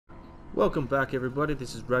Welcome back everybody,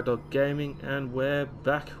 this is Raddooqq Gaming and we're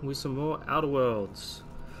back with some more Outer Worlds.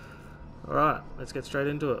 Alright, let's get straight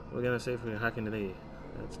into it. We're going to see if we can hack into there.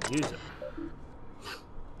 Let's use it.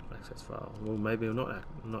 Access file. Well, maybe I'm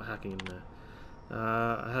not hacking in there.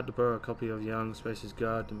 I had to borrow a copy of Young Space's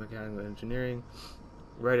Guide to Mechanical Engineering.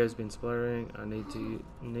 Radio's been spluttering. I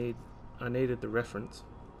needed the reference.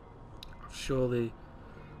 Surely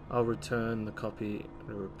I'll return the copy to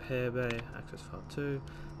the repair bay. Access file 2.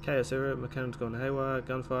 Chaos error, mechanics gone haywire,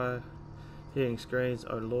 gunfire, hitting screens,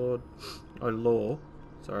 oh law,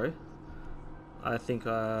 sorry. I think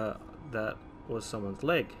that was someone's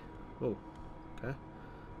leg. Oh, okay.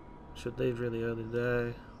 Should leave really early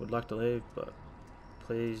today. Would like to leave, but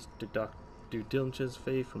please deduct due diligence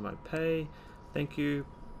fee from my pay. Thank you.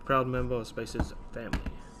 Proud member of Space's family.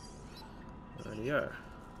 Rightio.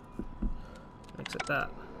 Exit that.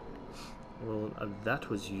 Well, that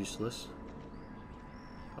was useless.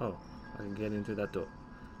 Oh, I can get into that door.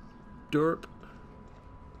 Derp.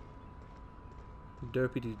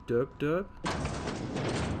 Derpity derp derp.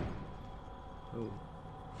 Oh.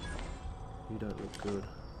 You don't look good.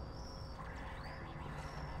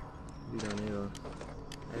 You don't either.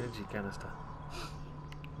 Energy canister.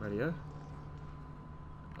 Radio.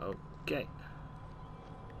 Okay.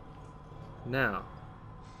 Now,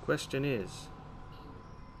 question is,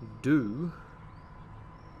 do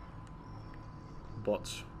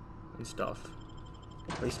bots and stuff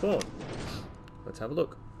respawn? Let's have a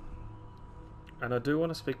look. And I do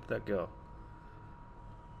want to speak to that girl.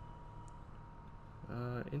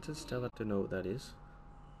 Interstellar, don't know what that is.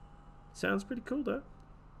 Sounds pretty cool though.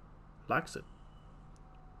 Likes it.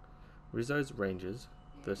 Rizzo's Rangers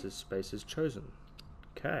versus Space's Chosen.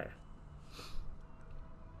 Okay.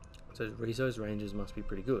 So Rizzo's Rangers must be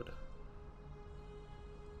pretty good.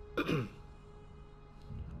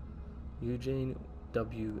 Eugene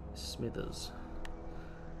W. Smithers.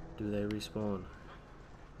 Do they respawn?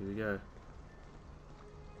 Here we go.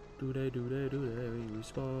 Do they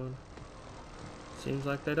respawn? Seems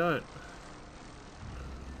like they don't.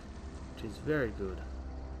 Which is very good.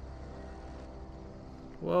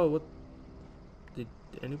 Whoa, what? Did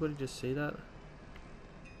anybody just see that?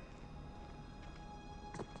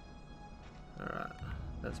 Alright,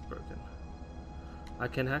 that's broken. I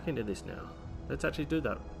can hack into this now. Let's actually do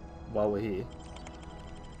that while we're here.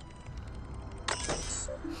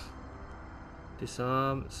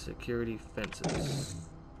 Disarm security fences.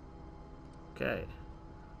 Okay.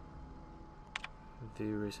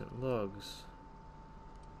 View recent logs.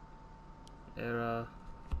 Error.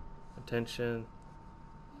 Attention.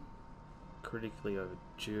 Critically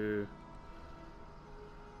overdue.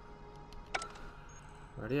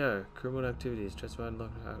 Radio. Criminal activities. Justified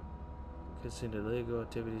lockout. Consider illegal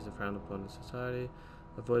activities are frowned upon in society.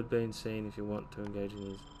 Avoid being seen if you want to engage in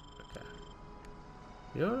these. Okay.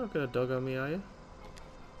 You're not gonna dog on me, are you?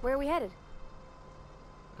 Where are we headed?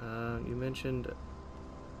 You mentioned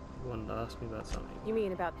you wanted to ask me about something. You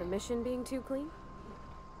mean about the mission being too clean?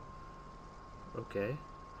 Okay.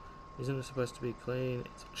 Isn't it supposed to be clean?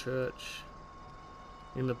 It's a church.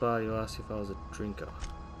 In the bar, you asked if I was a drinker.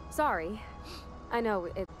 Sorry. I know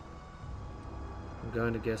it. I'm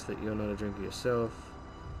going to guess that you're not a drinker yourself.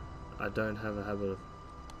 I don't have a habit of...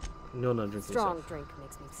 You're not a drinker Strong yourself. drink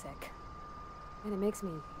makes me sick. And it makes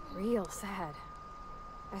me real sad.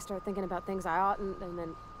 I start thinking about things I oughtn't, and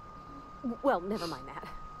then... Well, never mind that.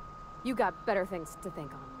 You got better things to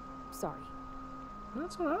think on. Sorry.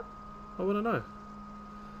 That's alright. I want to know.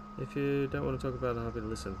 If you don't want to talk about it, I'm happy to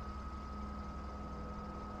listen.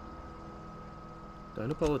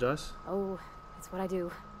 Don't apologize. Oh, it's what I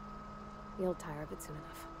do. You'll tire of it soon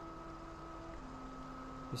enough.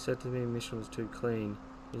 You said to me the mission was too clean.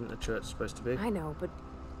 Isn't the church supposed to be? I know, but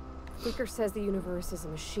Flicker says the universe is a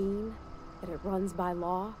machine, that it runs by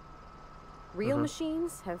law. Real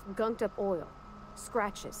machines have gunked up oil,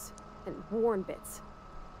 scratches, and worn bits.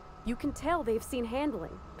 You can tell they've seen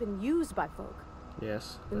handling, been used by folk.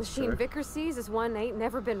 Yes, The that's machine true. Vicker sees is one ain't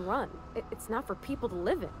never been run. It's not for people to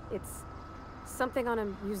live in. It's something on a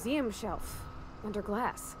museum shelf, under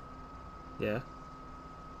glass. Yeah,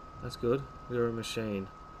 that's good. You're a machine.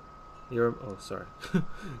 Oh, sorry.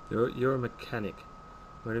 you're a mechanic.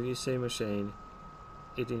 Whenever you see a machine,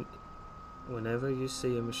 whenever you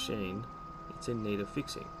see a machine, it's in need of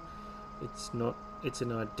fixing. It's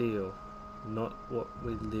an ideal, not what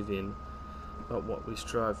we live in, but what we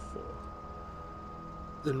strive for.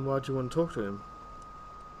 Then why'd you want to talk to him?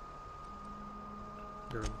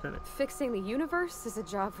 You're a mechanic. Fixing the universe is a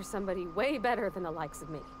job for somebody way better than the likes of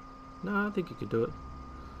me. No, I think you could do it.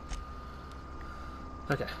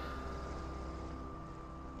 Okay.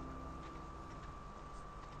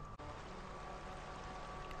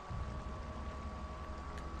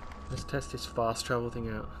 Let's test this fast travel thing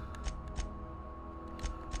out.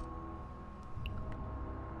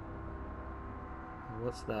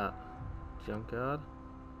 What's that? Junkyard?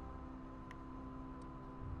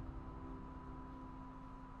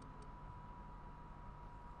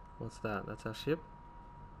 What's that? That's our ship?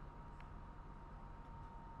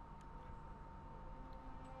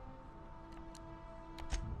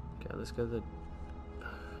 Okay, let's go to the...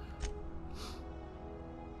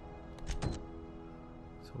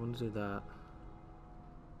 So I want to do that.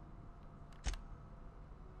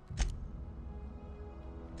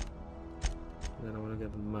 Then I want to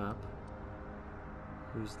get the map.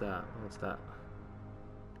 Who's that? What's that?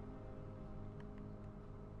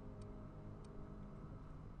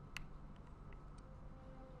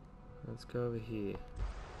 Let's go over here.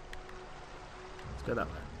 Let's go that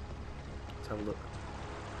way. Let's have a look.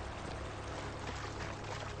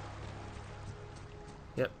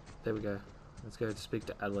 Yep, there we go. Let's go to speak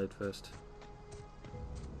to Adelaide first.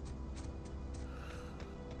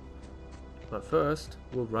 But first,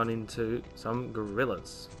 we'll run into some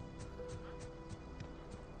gorillas.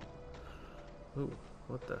 Ooh,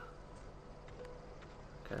 what the?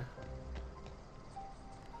 Okay.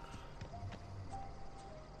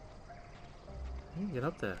 Hey, get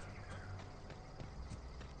up there.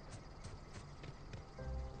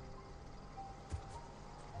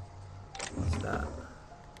 What's that?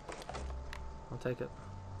 I'll take it.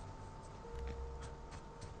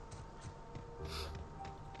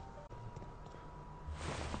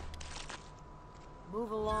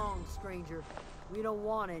 Move along, stranger. We don't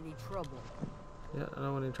want any trouble. Yeah, I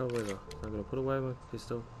don't want any trouble either. I'm gonna put away my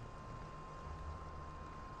pistol.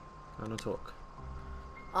 I'm gonna talk.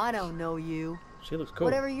 I don't know you. She looks cool.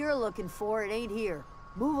 Whatever you're looking for, it ain't here.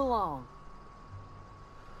 Move along.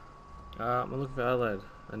 I'm looking for Adelaide.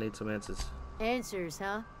 I need some answers. Answers,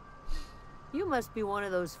 huh? You must be one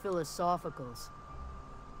of those philosophicals.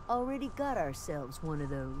 Already got ourselves one of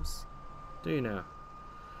those. Do you now?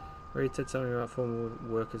 Reed said something about former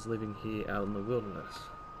workers living here out in the wilderness.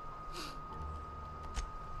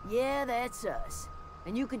 Yeah, that's us.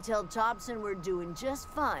 And you can tell Thompson we're doing just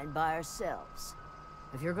fine by ourselves.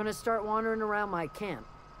 If you're gonna start wandering around my camp,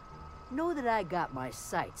 know that I got my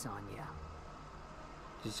sights on you.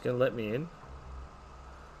 She's gonna let me in.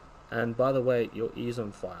 And by the way, your ear's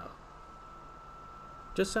on fire.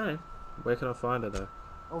 Just saying. Where can I find her though?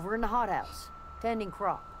 Over in the hothouse, tending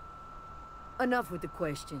crop. Enough with the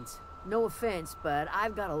questions. No offense, but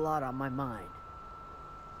I've got a lot on my mind.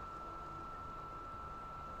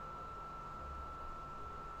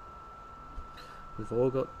 We've all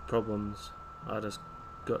got problems. I just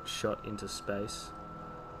got shot into space.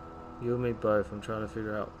 You and me both. I'm trying to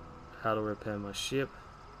figure out how to repair my ship.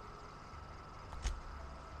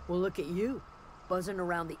 Well, look at you, buzzing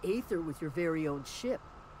around the aether with your very own ship.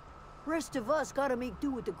 Rest of us gotta make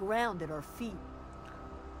do with the ground at our feet.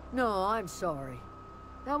 No, I'm sorry.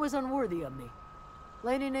 That was unworthy of me.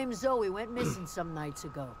 Lady named Zoe went missing some nights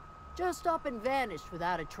ago. Just up and vanished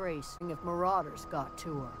without a trace. If marauders got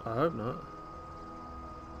to her. I hope not.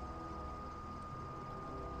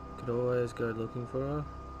 Could always go looking for her.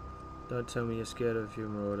 Don't tell me you're scared of a few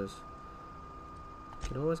marauders.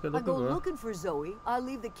 Could always go I looking go for her. looking for Zoe, I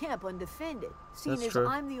leave the camp undefended, seeing That's as true.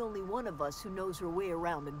 I'm the only one of us who knows her way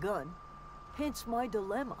around a gun. Hence my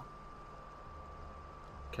dilemma.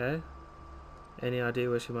 Okay. Any idea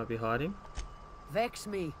where she might be hiding? Vex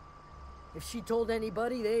me. If she told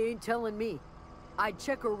anybody, they ain't telling me. I'd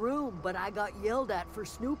check her room, but I got yelled at for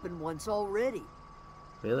snooping once already.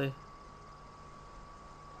 Really?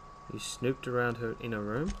 You snooped around her in her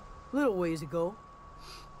room? Little ways ago.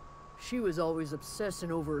 She was always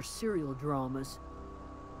obsessing over her serial dramas.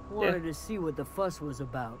 Wanted to see what the fuss was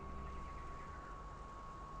about.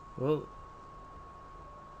 Well,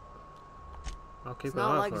 I'll keep It's an eye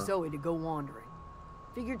not out like for her. Zoe to go wandering.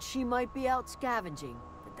 Figured she might be out scavenging,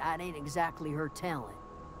 but that ain't exactly her talent.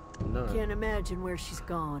 No. Can't imagine where she's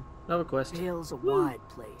gone. No request. Vale's a wide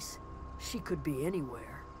place. She could be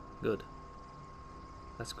anywhere. Good.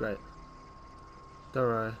 That's great. Don't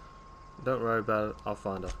worry. Don't worry about it. I'll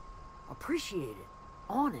find her. Appreciate it.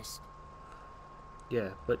 Honest. Yeah,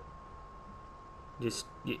 but just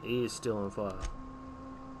your ear's still on fire.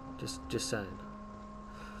 Just saying.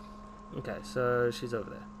 Okay, so she's over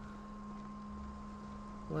there.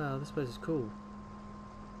 Wow, this place is cool.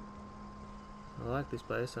 I like this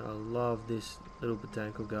place and I love this little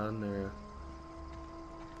botanical garden area.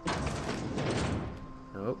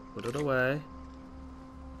 Nope, put it away.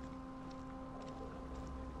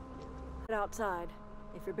 Get outside.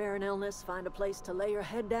 If you're bearing illness, find a place to lay your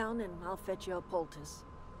head down and I'll fetch you a poultice.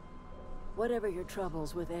 Whatever your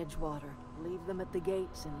troubles with Edgewater, leave them at the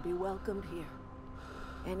gates and be welcomed here.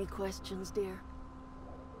 Any questions, dear?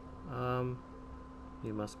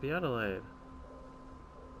 You must be Adelaide.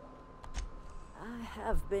 I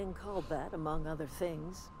have been called that, among other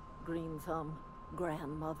things. Green Thumb,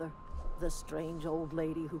 grandmother, the strange old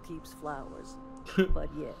lady who keeps flowers. But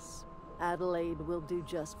yes, Adelaide will do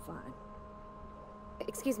just fine.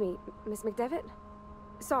 Excuse me, Miss McDevitt?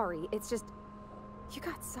 Sorry, it's just... You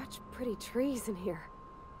got such pretty trees in here.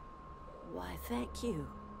 Why, thank you.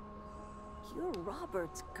 You're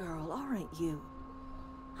Robert's girl, aren't you?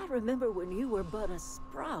 I remember when you were but a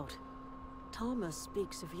sprout. Thomas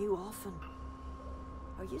speaks of you often.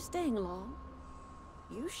 Are you staying long?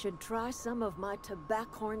 You should try some of my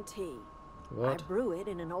tobaccorn tea. What? I brew it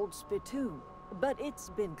in an old spittoon, but it's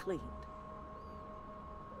been cleaned.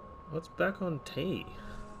 What's back on tea?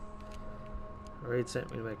 Reed sent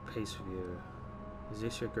me to make peace with you. Is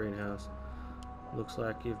this your greenhouse? Looks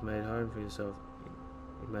like you've made home for yourself.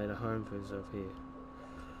 You made a home for yourself here.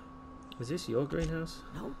 Is this your greenhouse?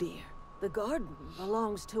 No, dear. The garden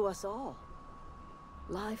belongs to us all.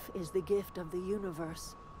 Life is the gift of the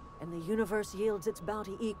universe, and the universe yields its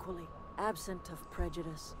bounty equally, absent of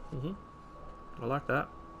prejudice. I like that.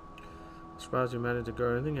 Surprised you managed to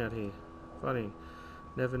grow anything out here. Funny.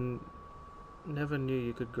 Never knew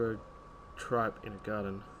you could grow tripe in a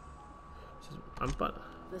garden.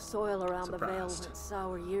 The soil around the Vale surprised. went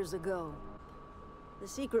sour years ago. The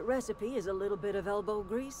secret recipe is a little bit of elbow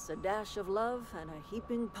grease, a dash of love, and a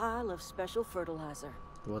heaping pile of special fertilizer.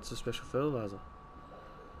 What's the special fertilizer?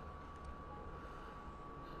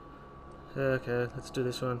 Okay, let's do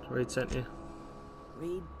this one. Reed sent you.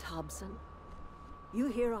 Reed Thompson? You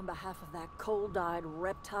here on behalf of that cold-eyed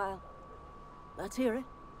reptile? Let's hear it.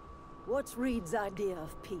 What's Reed's idea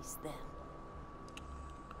of peace, then?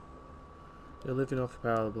 You're living off the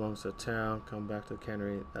power that belongs to the town. Come back to the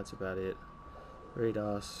cannery. That's about it. Reed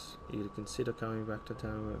asks you to consider coming back to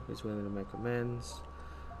town where he's willing to make amends.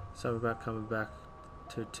 Something about coming back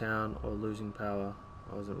to town or losing power.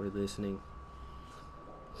 I wasn't really listening.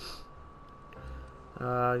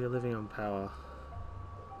 You're living on power.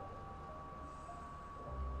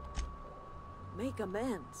 Make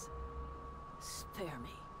amends? Spare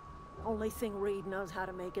me. Only thing Reed knows how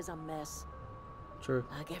to make is a mess. True.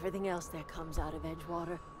 Like everything else that comes out of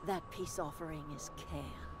Edgewater, that peace offering is canned.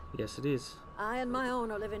 Yes, it is. I and my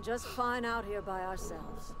own are living just fine out here by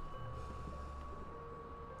ourselves.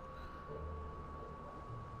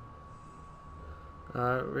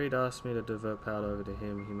 Reed asked me to divert power over to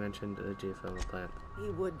him. He mentioned the geothermal plant. He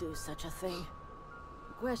would do such a thing.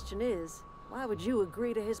 The question is, why would you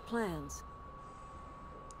agree to his plans?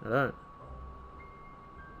 I don't.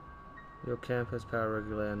 Your camp has power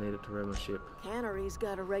regulator. I need it to run my ship. Cannery's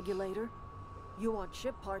got a regulator. You want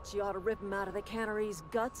ship parts, you ought to rip them out of the cannery's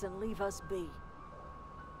guts and leave us be.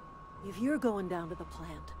 If you're going down to the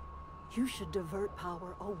plant, you should divert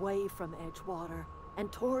power away from Edgewater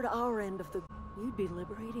and toward our end of the... You'd be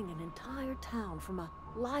liberating an entire town from a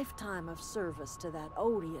lifetime of service to that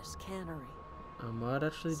odious cannery. I might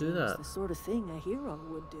actually do Seems that. the sort of thing a hero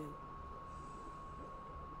would do.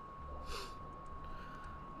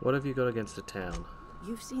 What have you got against the town?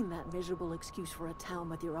 You've seen that miserable excuse for a town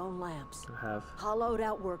with your own lamps. I have. Hollowed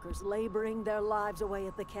out workers laboring their lives away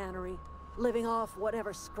at the cannery, living off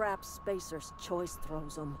whatever scrap Spacer's choice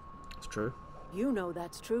throws them. It's true. You know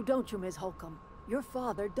that's true, don't you, Ms. Holcomb? Your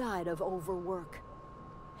father died of overwork.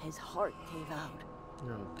 His heart gave out.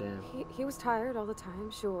 Oh, damn. He was tired all the time,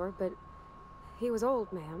 sure, but he was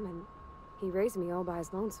old, ma'am, and he raised me all by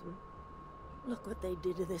his lonesome. Look what they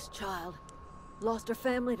did to this child. Lost her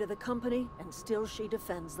family to the company, and still she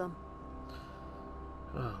defends them.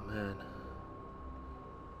 Oh, man.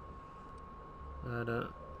 I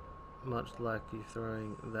don't much like you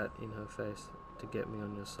throwing that in her face to get me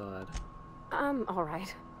on your side. I'm all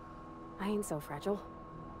right. I ain't so fragile.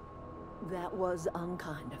 That was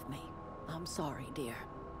unkind of me. I'm sorry, dear.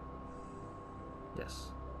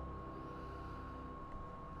 Yes.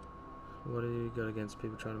 What do you got against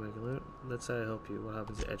people trying to make a loot? Let's say I help you. What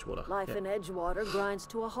happens at Edgewater? Life in Edgewater grinds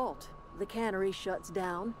to a halt. The cannery shuts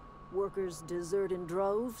down, workers desert in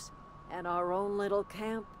droves, and our own little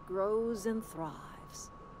camp grows and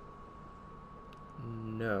thrives.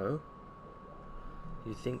 No.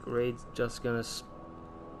 You think Reed's just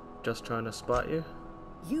trying to spite you?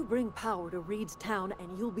 You bring power to Reed's town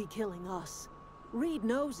and you'll be killing us. Reed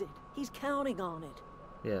knows it. He's counting on it.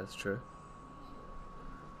 Yeah, that's true.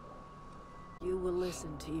 You will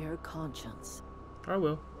listen to your conscience. I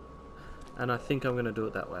will. And I think I'm going to do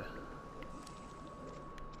it that way.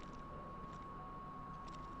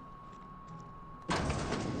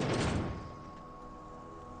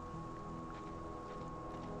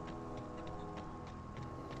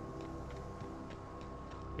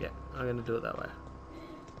 I'm gonna do it that way.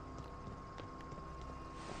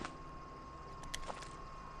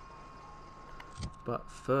 But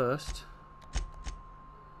first,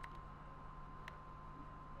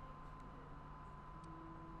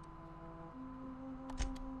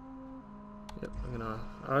 yep,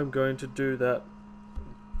 I'm going to do that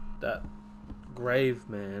grave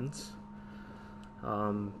man's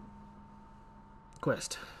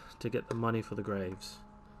quest to get the money for the graves,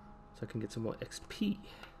 so I can get some more XP.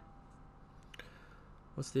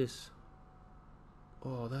 What's this?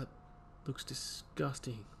 Oh, that looks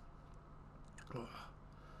disgusting. Oh.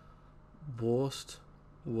 Worst.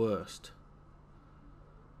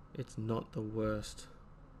 It's not the worst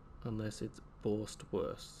unless it's Borst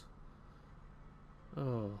worst.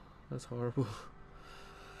 Oh, that's horrible.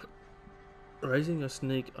 Raising a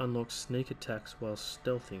sneak unlocks sneak attacks while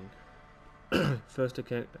stealthing. First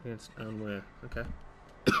attack against unaware. Okay.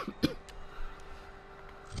 Let's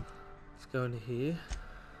go into here.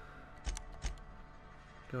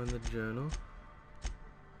 Go in the journal.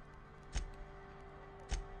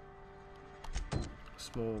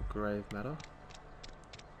 Small grave matter.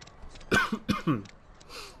 Wait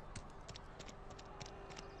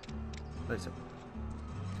a second.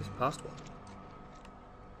 Just past one.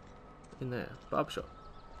 In there. Barber shop.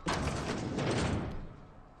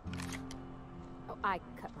 Oh, I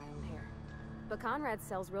cut my own hair. But Conrad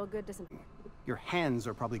sells real good Your hands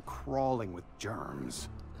are probably crawling with germs.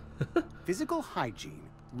 Physical hygiene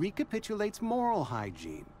recapitulates moral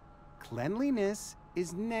hygiene. Cleanliness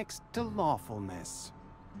is next to lawfulness.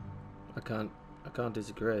 I can't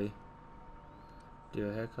disagree. Do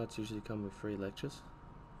your haircuts usually come with free lectures?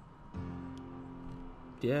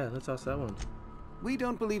 Yeah, let's ask that one. We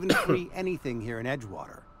don't believe in free anything here in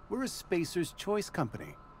Edgewater. We're a Spacer's Choice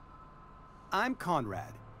company. I'm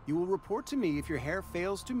Conrad. You will report to me if your hair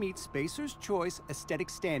fails to meet Spacer's Choice aesthetic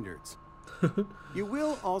standards. You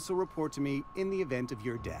will also report to me in the event of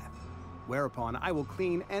your death, whereupon I will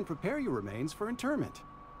clean and prepare your remains for interment.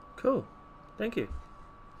 Cool. Thank you.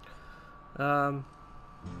 Prepare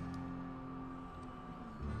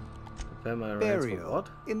my remains for Burial what?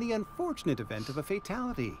 in the unfortunate event of a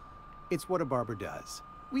fatality. It's what a barber does.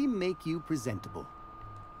 We make you presentable.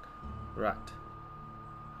 Right.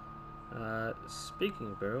 Speaking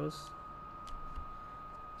of burials,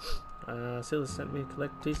 Silas sent me to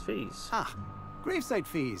collect these fees. Ah, gravesite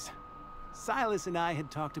fees. Silas and I had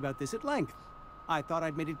talked about this at length. I thought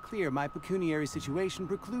I'd made it clear my pecuniary situation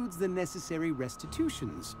precludes the necessary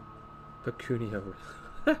restitutions. Pecuniary.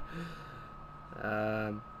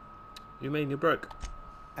 You mean you're broke?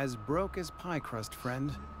 As broke as pie crust,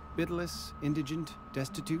 friend. Bidless, indigent,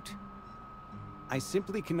 destitute. I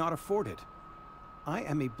simply cannot afford it. I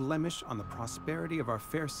am a blemish on the prosperity of our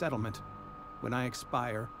fair settlement. When I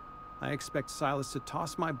expire, I expect Silas to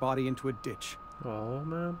toss my body into a ditch. Oh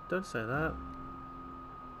man, don't say that.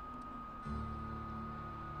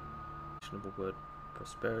 Questionable word.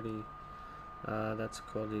 Prosperity. That's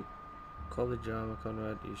college drama,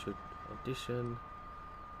 Conrad. You should audition.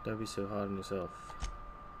 Don't be so hard on yourself.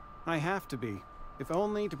 I have to be, if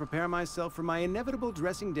only to prepare myself for my inevitable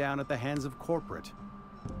dressing down at the hands of corporate.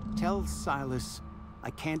 Tell Silas I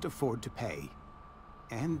can't afford to pay,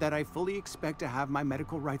 and that I fully expect to have my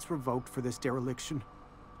medical rights revoked for this dereliction.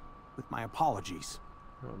 With my apologies.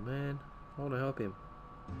 Oh man, I want to help him.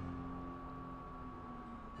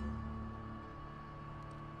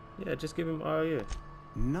 Yeah, just give him IOU.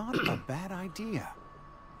 Not a bad idea.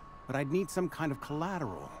 But I'd need some kind of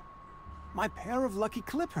collateral. My pair of lucky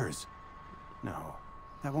clippers. No,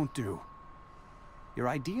 that won't do. Your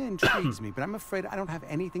idea intrigues me, but I'm afraid I don't have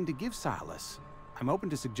anything to give Silas. I'm open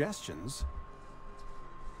to suggestions.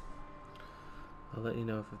 I'll let you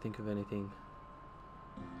know if I think of anything.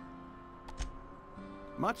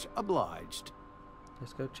 Much obliged.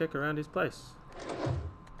 Let's go check around his place.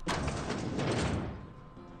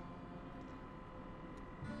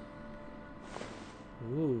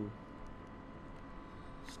 Ooh.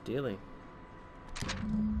 Stealing.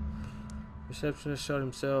 Receptionist shot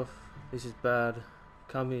himself. This is bad.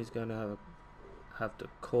 Company is going to have to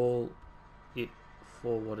call it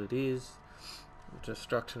for what it is.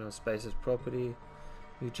 Destruction of Spacer's property.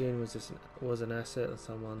 Eugene was an asset,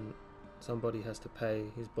 and somebody has to pay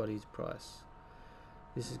his body's price.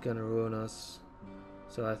 This is going to ruin us.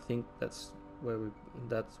 So I think that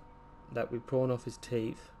we prawn off his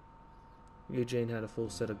teeth. Eugene had a full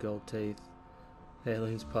set of gold teeth.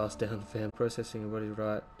 Heirlooms passed down, found processing and body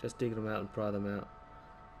right. Just dig them out and pry them out.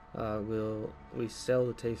 We sell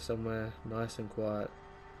the teeth somewhere nice and quiet.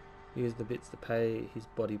 Use the bits to pay his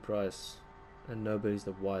body price, and nobody's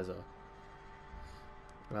the wiser.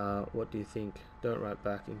 What do you think? Don't write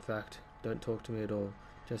back. In fact, don't talk to me at all.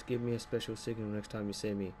 Just give me a special signal next time you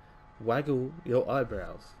see me. Waggle your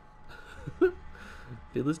eyebrows.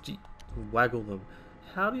 Phyllis G. Waggle them.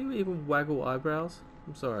 How do you even waggle eyebrows?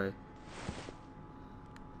 I'm sorry.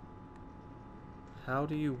 How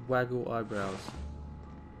do you waggle eyebrows?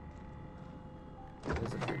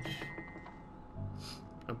 There's a fridge.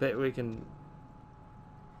 I bet we can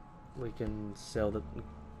sell the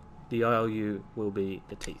IOU will be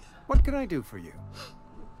the teeth. What can I do for you?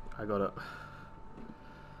 I got it.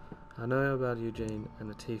 I know about Eugene and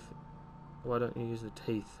the teeth. Why don't you use the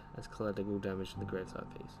teeth as collateral damage to the gravesite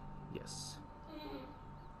piece? Yes.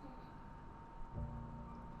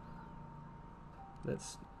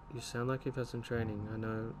 You sound like you've had some training. I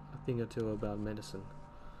know a thing or two about medicine.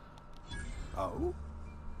 Oh?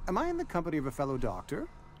 Am I in the company of a fellow doctor?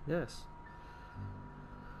 Yes.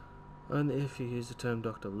 Only if you use the term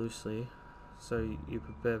doctor loosely. So you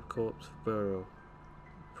prepare corpse for burial.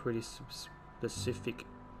 Pretty specific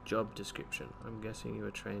job description. I'm guessing you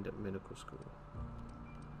were trained at medical school.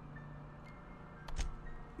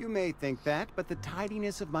 You may think that, but the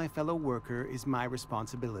tidiness of my fellow worker is my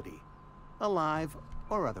responsibility. Alive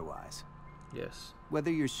or otherwise. Yes.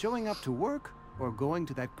 Whether you're showing up to work or going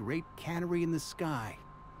to that great cannery in the sky,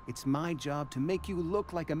 it's my job to make you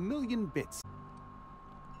look like a million bits.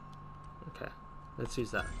 Okay, let's use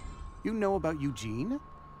that. You know about Eugene?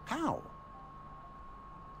 How?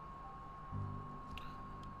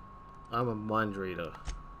 I'm a mind reader.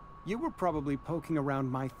 You were probably poking around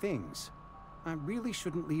my things. I really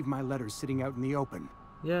shouldn't leave my letters sitting out in the open.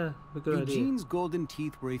 Yeah, a good idea. Eugene's golden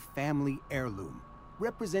teeth were a family heirloom,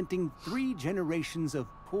 representing 3 generations of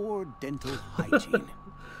poor dental hygiene.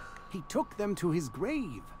 He took them to his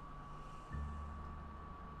grave.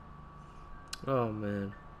 Oh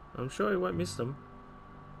man, I'm sure he won't miss them.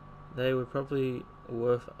 They were probably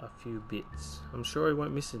worth a few bits. I'm sure he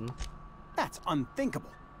won't miss them. That's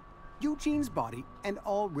unthinkable. Eugene's body and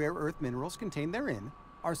all rare earth minerals contained therein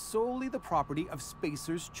are solely the property of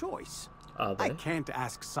Spacer's Choice. Are they? I can't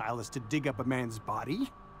ask Silas to dig up a man's body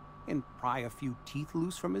and pry a few teeth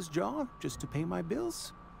loose from his jaw just to pay my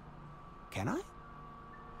bills. Can I?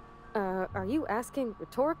 Are you asking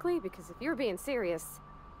rhetorically? Because if you're being serious...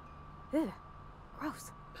 Ugh,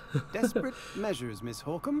 gross. Desperate measures, Miss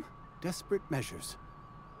Holcomb. Desperate measures.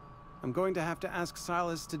 I'm going to have to ask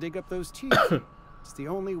Silas to dig up those teeth. It's the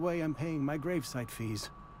only way I'm paying my gravesite fees.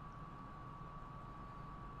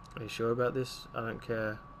 Are you sure about this? I don't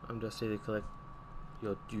care. I'm just here to collect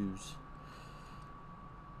your dues.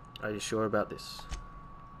 Are you sure about this?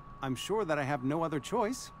 I'm sure that I have no other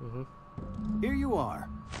choice. Mm-hmm. Here you are.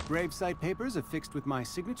 Gravesite papers affixed with my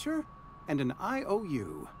signature and an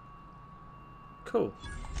IOU. Cool.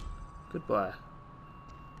 Goodbye.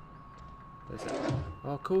 Where's that?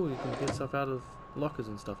 Oh, cool. You can get stuff out of lockers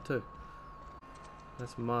and stuff too.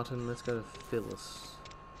 That's Martin. Let's go to Phyllis.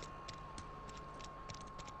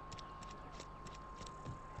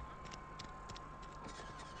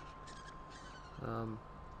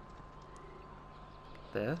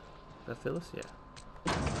 There? Is that Phyllis? Yeah.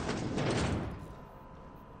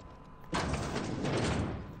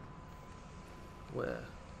 Where?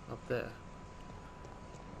 Up there.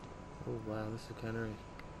 Oh wow, this is a cannery.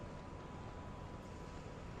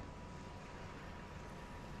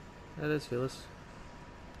 Yeah, there's Phyllis.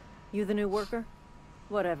 You the new worker?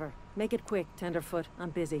 Whatever. Make it quick, Tenderfoot. I'm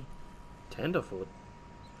busy. Tenderfoot?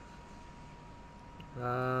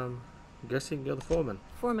 Guessing you're the foreman.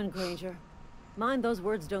 Foreman Granger. Mind those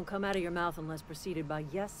words don't come out of your mouth unless preceded by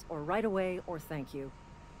yes or right away or thank you.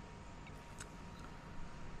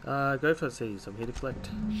 Go for fees. I'm here to collect.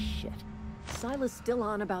 Shit. Silas still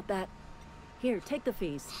on about that. Here, take the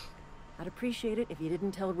fees. I'd appreciate it if you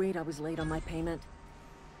didn't tell Reed I was late on my payment.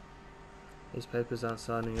 These papers aren't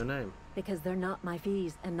signing your name. Because they're not my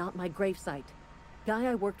fees and not my gravesite. Guy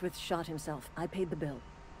I worked with shot himself. I paid the bill.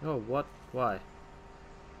 Oh, what? Why?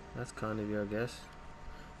 That's kind of you, I guess.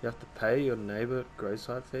 You have to pay your neighbor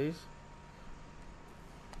gravesite fees?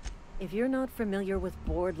 If you're not familiar with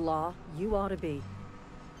board law, you ought to be.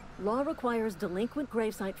 Law requires delinquent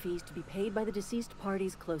gravesite fees to be paid by the deceased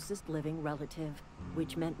party's closest living relative,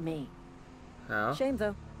 which meant me. How? Shame,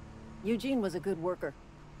 though. Eugene was a good worker.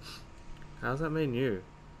 How does that mean you?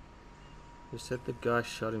 You said the guy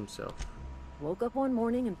shot himself. Woke up one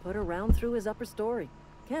morning and put a round through his upper story.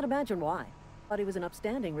 Can't imagine why. Thought he was an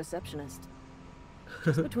upstanding receptionist.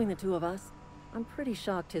 Just between the two of us, I'm pretty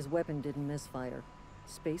shocked his weapon didn't misfire.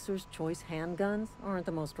 Spacer's Choice handguns aren't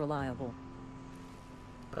the most reliable.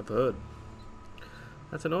 I've heard.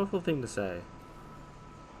 That's an awful thing to say.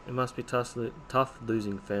 It must be tough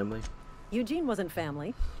losing family. Eugene wasn't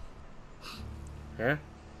family. Yeah?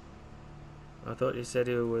 I thought you said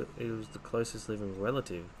he was the closest living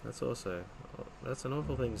relative. That's an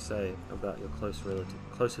awful thing to say about your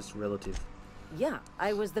closest relative. Yeah,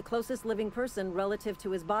 I was the closest living person relative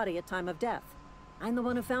to his body at time of death. I'm the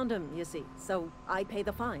one who found him, you see, so I pay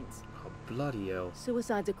the fines. Oh, bloody hell.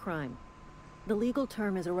 Suicide's a crime. The legal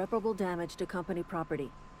term is irreparable damage to company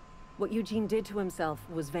property. What Eugene did to himself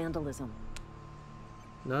was vandalism.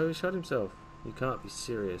 No, he shot himself. You can't be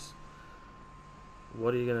serious.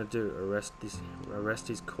 What are you gonna do? Arrest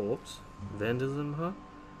his corpse? Vandalism, huh?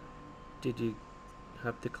 Did you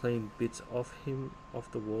have to clean bits off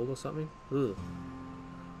the wall or something? Ugh.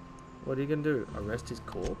 What are you gonna do? Arrest his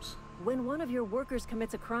corpse? When one of your workers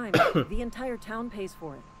commits a crime, the entire town pays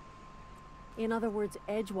for it. In other words,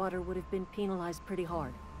 Edgewater would have been penalized pretty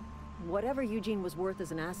hard. Whatever Eugene was worth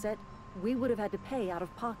as an asset, we would have had to pay out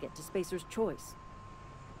of pocket to Spacer's Choice.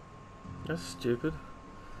 That's stupid.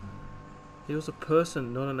 He was a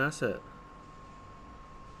person, not an asset.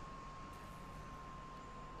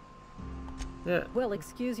 Yeah. Well,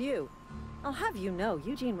 excuse you. I'll have you know,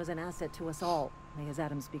 Eugene was an asset to us all. May his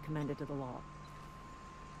atoms be commended to the law.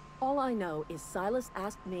 All I know is Silas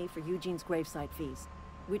asked me for Eugene's gravesite fees,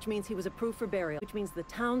 which means he was approved for burial, which means the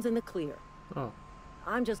town's in the clear. Oh.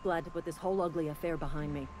 I'm just glad to put this whole ugly affair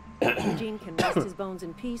behind me. Eugene can rest his bones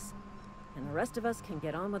in peace, and the rest of us can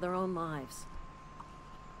get on with our own lives.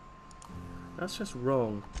 That's just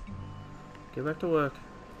wrong. Get back to work.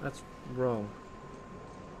 That's wrong.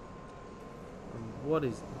 And what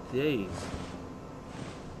is these?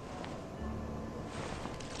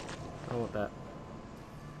 I want that.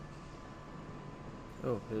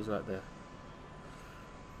 Oh, he was right there.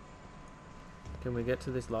 Can we get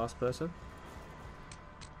to this last person?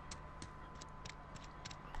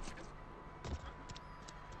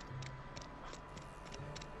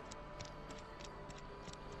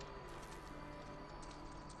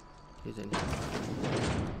 He's in here.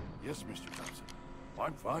 Yes, Mr. Thompson.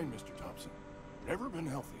 I'm fine, Mr. Thompson. Never been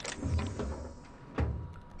healthy.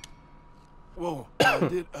 Whoa,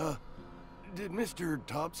 did Mr.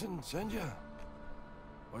 Thompson send you?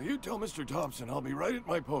 Well, you tell Mr. Thompson I'll be right at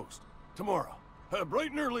my post. Tomorrow.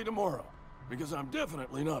 Bright and early tomorrow. Because I'm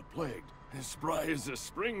definitely not plagued. As spry as a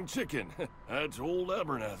spring chicken. That's old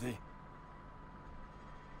Abernathy.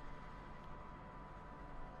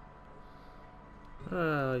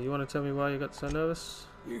 You want to tell me why you got so nervous?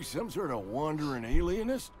 You some sort of wandering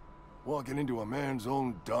alienist? Walking into a man's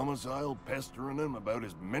own domicile, pestering him about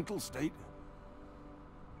his mental state?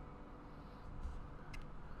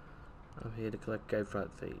 I'm here to collect gravesite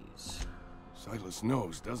fees. Silas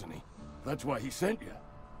knows, doesn't he? That's why he sent you.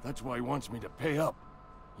 That's why he wants me to pay up.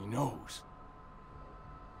 He knows.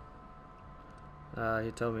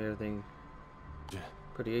 He told me everything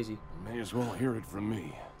pretty easy. May as well hear it from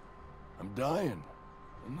me. I'm dying.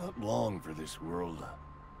 I'm not long for this world.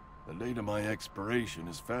 The date of my expiration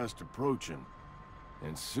is fast approaching.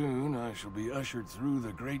 And soon I shall be ushered through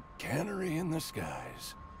the great cannery in the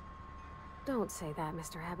skies. Don't say that,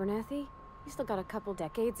 Mr. Abernathy. You still got a couple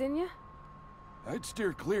decades in you. I'd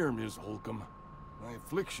steer clear, Ms. Holcomb. My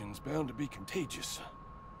affliction's bound to be contagious.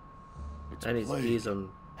 It's And a his plague. ears on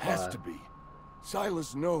Has fire. to be.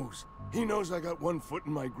 Silas knows. He knows I got one foot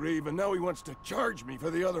in my grave, and now he wants to charge me for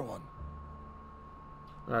the other one.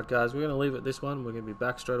 Alright guys, we're going to leave it this one. We're going to be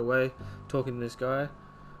back straight away talking to this guy.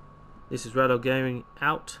 This is Raddooqq Gaming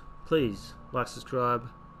out. Please like, subscribe.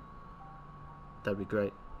 That'd be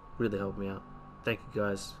great. Really help me out. Thank you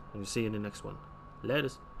guys. And we'll see you in the next one.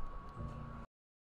 Laters.